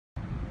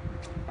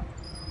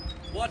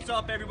What's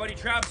up, everybody?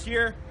 Travis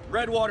here,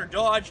 Redwater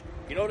Dodge.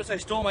 You notice I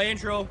stole my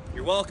intro.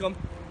 You're welcome.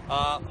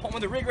 Home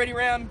of the Rig Ready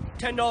Ram,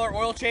 $10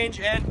 oil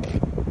change, and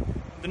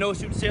the No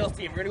Suit sales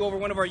team. We're gonna go over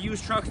one of our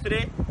used trucks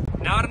today.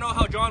 Now, I don't know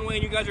how John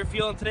Wayne you guys are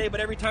feeling today,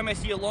 but every time I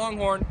see a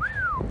Longhorn,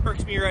 it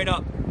perks me right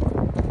up.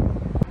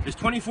 This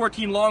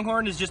 2014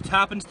 Longhorn just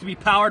happens to be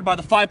powered by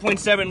the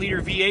 5.7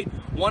 liter V8,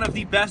 one of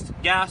the best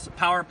gas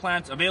power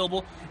plants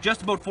available,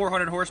 just about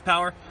 400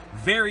 horsepower,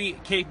 very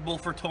capable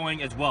for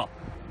towing as well.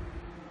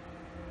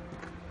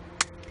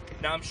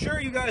 Now, I'm sure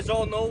you guys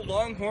all know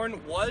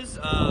Longhorn was,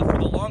 for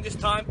the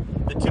longest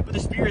time, the tip of the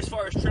spear as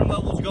far as trim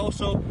levels go,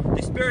 so they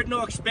spared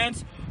no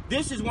expense.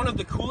 This is one of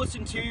the coolest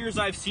interiors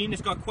I've seen.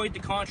 It's got quite the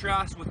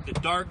contrast with the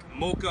dark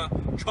mocha,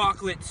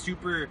 chocolate,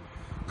 super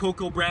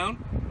cocoa brown,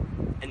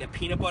 and the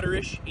peanut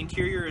butter-ish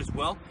interior as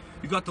well.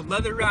 You've got the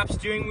leather wrapped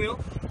steering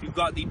wheel. You've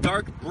got the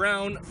dark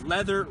brown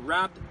leather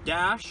wrapped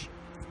dash.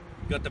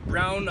 You've got the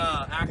brown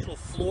actual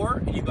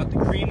floor, and you've got the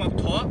cream up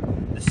top.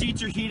 The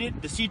seats are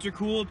heated, the seats are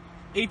cooled.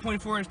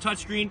 8.4-inch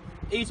touchscreen,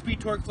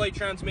 8-speed torque flight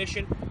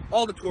transmission,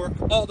 all the torque,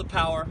 all the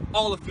power,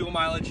 all the fuel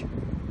mileage,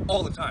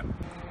 all the time.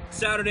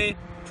 Saturday,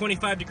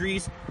 25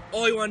 degrees.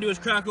 All you want to do is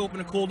crack open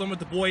a cold one with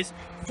the boys.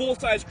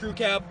 Full-size crew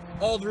cab,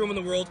 all the room in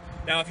the world.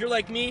 Now, if you're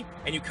like me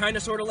and you kind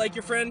of sort of like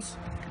your friends,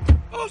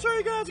 oh,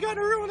 sorry guys, I got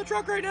no room in the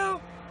truck right now.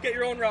 Get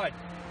your own ride.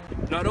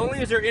 Not only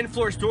is there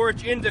in-floor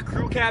storage in the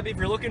crew cab, if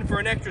you're looking for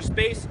an extra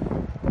space,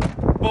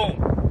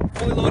 boom,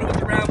 fully loaded with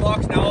the Ram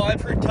box. Now,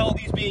 I've heard tell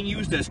these being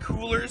used as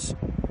coolers.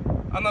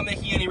 I'm not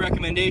making any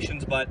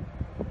recommendations, but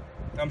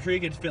I'm sure you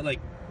could fit like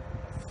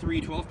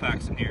 3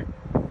 12-packs in here.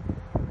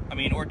 I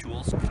mean, or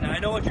tools. Now, I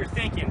know what you're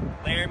thinking.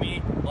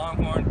 Laramie,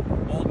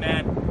 Longhorn, old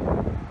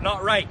man.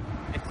 Not right.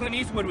 If Clint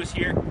Eastwood was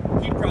here,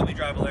 he'd probably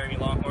drive a Laramie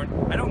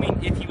Longhorn. I don't mean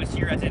if he was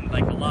here as in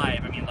like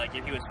alive. I mean like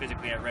if he was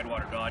physically at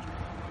Redwater Dodge.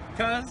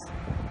 Because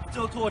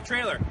still tow a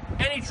trailer.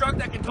 Any truck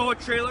that can tow a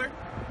trailer,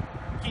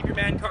 keep your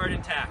man card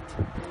intact.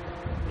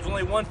 There's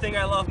only one thing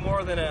I love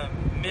more than a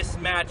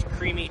mismatched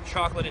creamy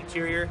chocolate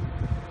interior.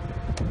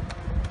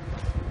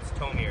 It's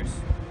tow mirrors.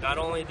 Not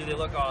only do they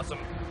look awesome,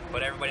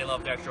 but everybody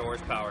loves extra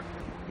horsepower.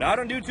 Now, I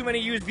don't do too many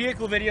used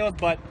vehicle videos,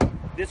 but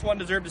this one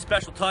deserved a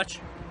special touch.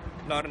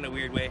 Not in a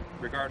weird way,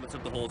 regardless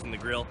of the holes in the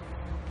grill.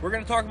 We're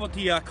going to talk about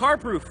the car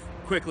proof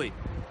quickly.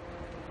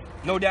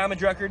 No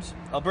damage records,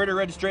 Alberta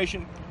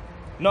registration,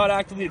 not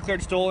actively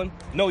declared stolen,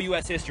 no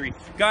US history.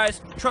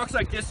 Guys, trucks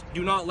like this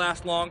do not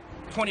last long.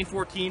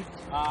 2014.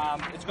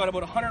 It's got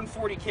about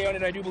 140K on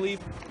it, I do believe.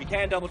 You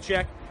can double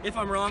check. If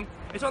I'm wrong,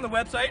 it's on the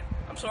website.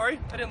 I'm sorry,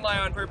 I didn't lie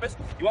on purpose.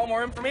 You want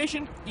more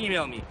information?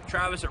 Email me,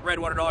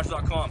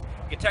 travis@redwaterdodge.com. You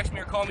can text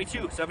me or call me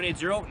too,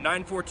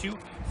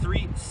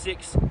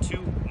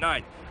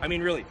 780-942-3629. I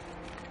mean, really,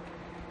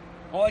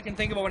 all I can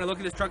think about when I look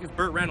at this truck is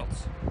Burt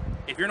Reynolds.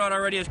 If you're not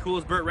already as cool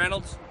as Burt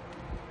Reynolds,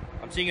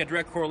 I'm seeing a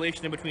direct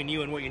correlation in between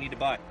you and what you need to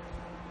buy.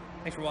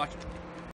 Thanks for watching.